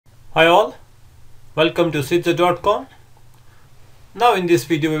Hi all, welcome to Sitzer.com. Now in this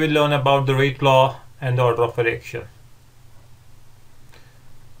video we will learn about the rate law and the order of a reaction.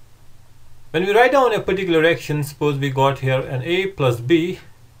 When we write down a particular reaction, suppose we got here an A plus B,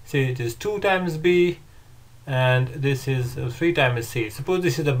 say it is 2 times B and this is 3 times C. Suppose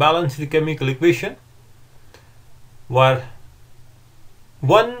this is a balanced chemical equation where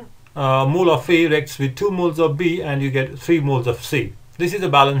 1 mole of A reacts with 2 moles of B and you get 3 moles of C. This is a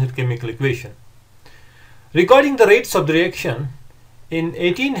balanced chemical equation. Regarding the rates of the reaction, in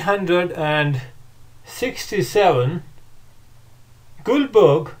 1867,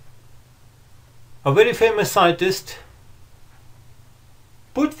 Guldberg, a very famous scientist,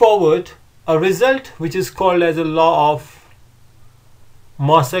 put forward a result which is called as a law of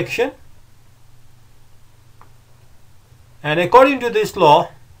mass action. And according to this law,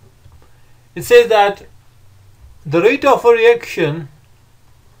 it says that the rate of a reaction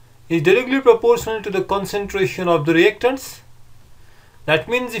is directly proportional to the concentration of the reactants. That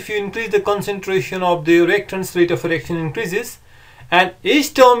means if you increase the concentration of the reactants, rate of reaction increases, and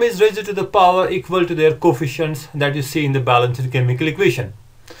each term is raised to the power equal to their coefficients that you see in the balanced chemical equation.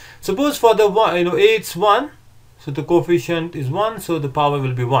 Suppose for the A it's 1, so the coefficient is 1, so the power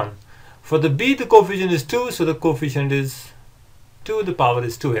will be 1. For the B the coefficient is 2, so the coefficient is 2, the power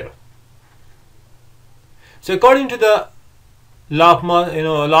is 2 here. So according to the law of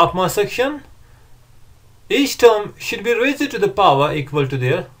mass action, each term should be raised to the power equal to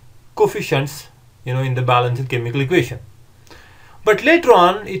their coefficients in the balanced chemical equation. But later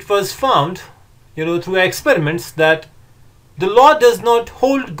on it was found through experiments that the law does not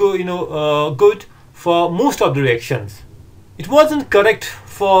hold good for most of the reactions. It wasn't correct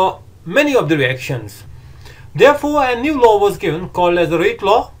for many of the reactions. Therefore a new law was given called as the rate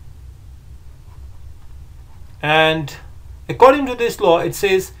law, and according to this law it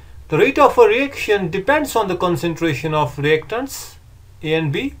says the rate of a reaction depends on the concentration of reactants A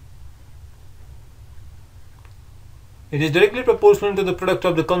and B. It is directly proportional to the product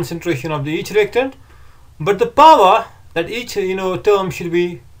of the concentration of each reactant, but the power that each term should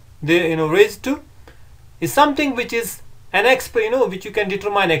be raised to is something which is an which you can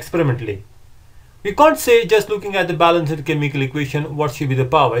determine experimentally. We can't say just looking at the balanced chemical equation what should be the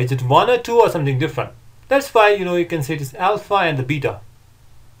power. Is it 1 or 2 or something different? That's why you can say it is alpha and the beta,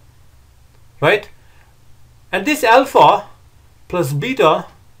 right? And this alpha plus beta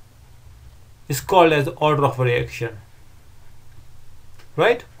is called as the order of a reaction,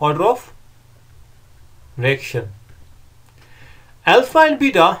 right? Order of reaction. Alpha and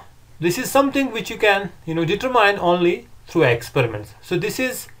beta, this is something which you can determine only through experiments. So this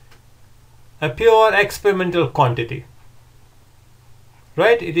is a pure experimental quantity,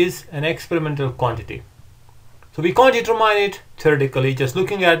 right? It is an experimental quantity. So we can't determine it theoretically just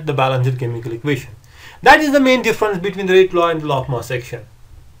looking at the balanced chemical equation. That is the main difference between the rate law and the law of mass action,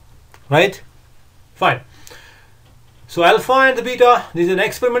 right? Fine. So alpha and the beta, this is an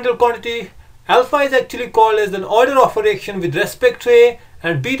experimental quantity. Alpha is actually called as an order of a reaction with respect to A,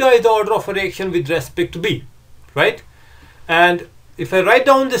 and beta is the order of a reaction with respect to B, right? And if I write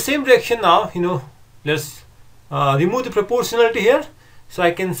down the same reaction now, let's remove the proportionality here. So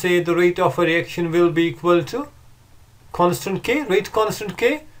I can say the rate of a reaction will be equal to constant K, rate constant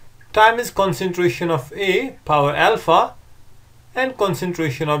K, times concentration of A power alpha and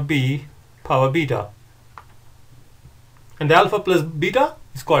concentration of B power beta. And alpha plus beta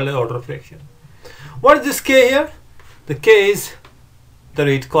is called the order of reaction. What is this K here? The K is the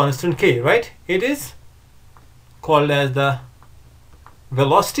rate constant K, right? It is called as the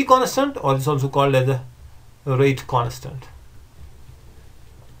velocity constant, or it's also called as the rate constant.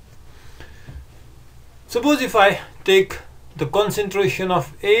 Suppose if I take the concentration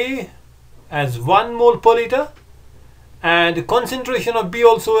of A as 1 mole per liter and the concentration of B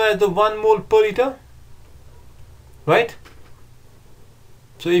also as the 1 mole per liter, right?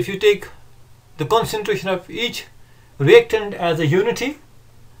 So if you take the concentration of each reactant as a unity,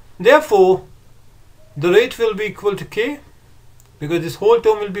 therefore the rate will be equal to K, because this whole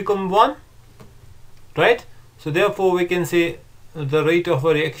term will become 1, right? So therefore we can say the rate of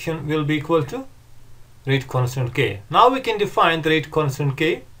a reaction will be equal to rate constant K. Now we can define the rate constant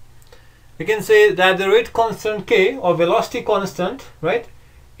K. We can say that the rate constant K, or velocity constant, right,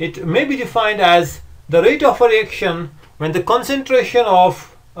 it may be defined as the rate of a reaction when the concentration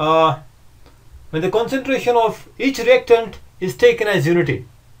of each reactant is taken as unity,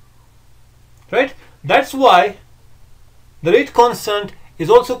 right? That's why the rate constant is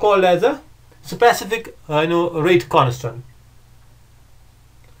also called as a specific rate constant,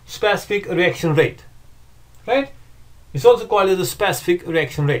 specific reaction rate, right? It's also called as a specific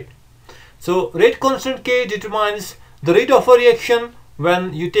reaction rate. So rate constant K determines the rate of a reaction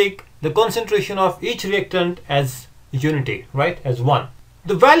when you take the concentration of each reactant as unity, right, as 1.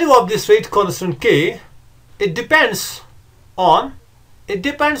 The value of this rate constant K, it depends on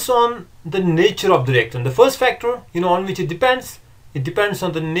the nature of the reactant. The first factor, on which it depends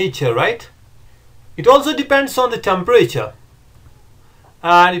on the nature, right? It also depends on the temperature,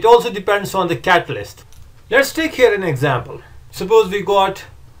 and it also depends on the catalyst. Let's take here an example. Suppose we got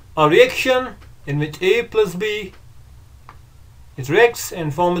a reaction in which A plus B, it reacts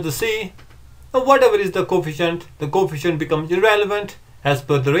and forms the C. Now whatever is the coefficient becomes irrelevant as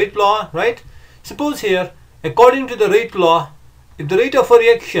per the rate law, right? Suppose here, according to the rate law, if the rate of a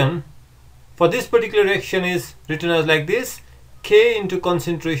reaction for this particular reaction is written as like this, K into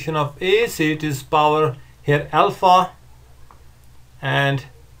concentration of A, say it is power here alpha, and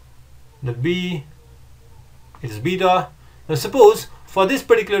the B is beta. Now suppose for this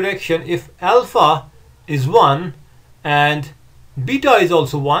particular reaction, if alpha is 1 and beta is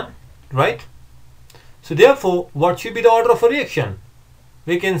also 1, right? So therefore, what should be the order of a reaction?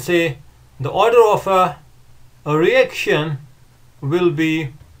 We can say the order of a reaction will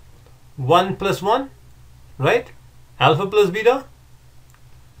be 1 plus 1, right? Alpha plus beta,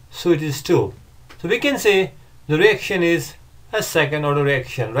 so it is 2. So we can say the reaction is a second order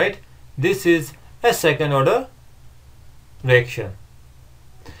reaction, right? This is a second order reaction.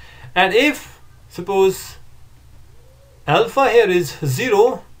 And if suppose alpha here is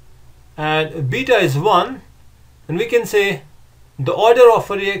 0 and beta is 1, then we can say the order of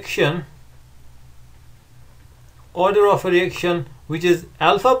a reaction which is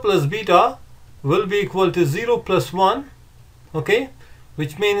alpha plus beta will be equal to 0 plus 1, okay,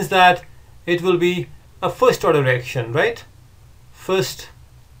 which means that it will be a first order reaction, right? First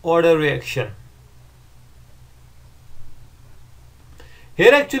order reaction.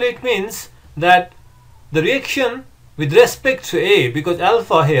 Here actually it means that the reaction with respect to A, because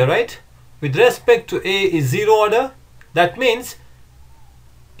alpha here, right, with respect to A is 0 order. That means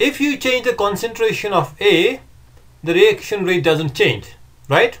if you change the concentration of A, the reaction rate doesn't change,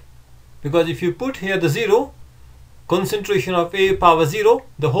 right? Because if you put here the 0, concentration of A power 0,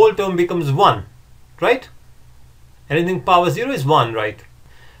 the whole term becomes 1, right? Anything power 0 is 1, right?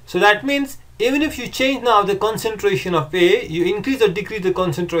 So that means even if you change now the concentration of A, you increase or decrease the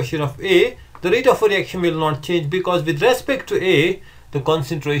concentration of A, the rate of a reaction will not change, because with respect to A, the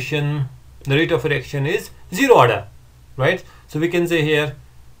rate of a reaction is 0 order, right? So we can say here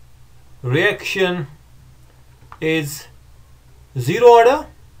reaction is 0 order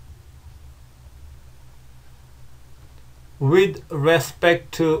with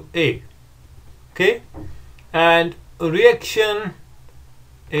respect to A, okay, and reaction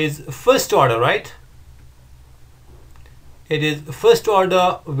is first order, right? It is first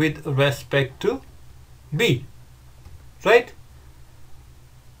order with respect to B, right?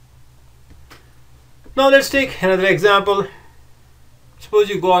 Now let's take another example. Suppose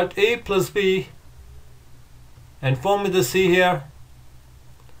you got A plus B and form with the C here.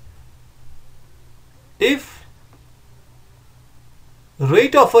 If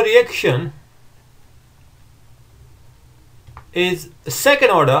rate of a reaction is second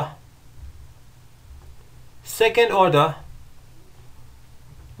order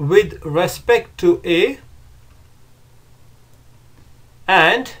with respect to A,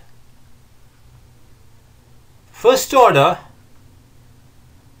 and first order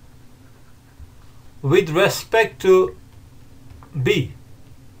with respect to B,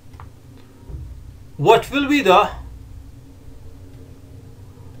 what is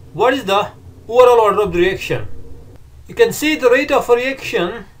the overall order of the reaction? You can see the rate of a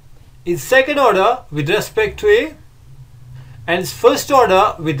reaction is second order with respect to A and first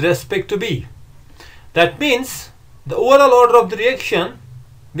order with respect to B. That means the overall order of the reaction,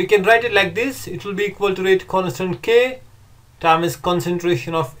 we can write it like this. It will be equal to rate constant K times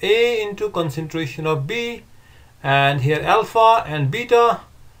concentration of A into concentration of B, and here alpha and beta.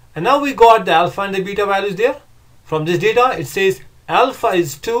 And now we got the alpha and the beta values there. From this data it says alpha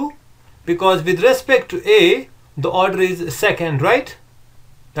is 2 because with respect to A the order is second, right?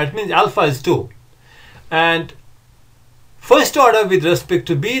 That means alpha is 2. And first order with respect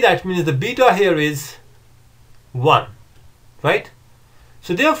to B, that means the beta here is 1, right?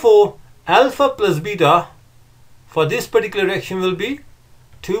 So therefore alpha plus beta for this particular reaction will be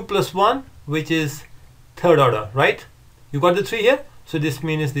 2 plus 1, which is third order, right? You got the 3 here, so this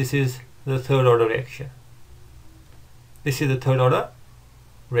means this is the third order reaction. This is the third order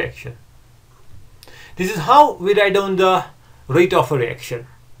reaction. This is how we write down the rate of a reaction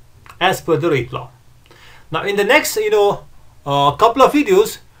as per the rate law. Now in the next couple of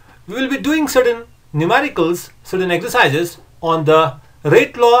videos we will be doing certain numericals, certain exercises on the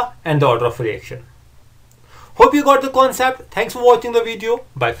rate law and the order of reaction. Hope you got the concept. Thanks for watching the video.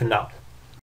 Bye for now.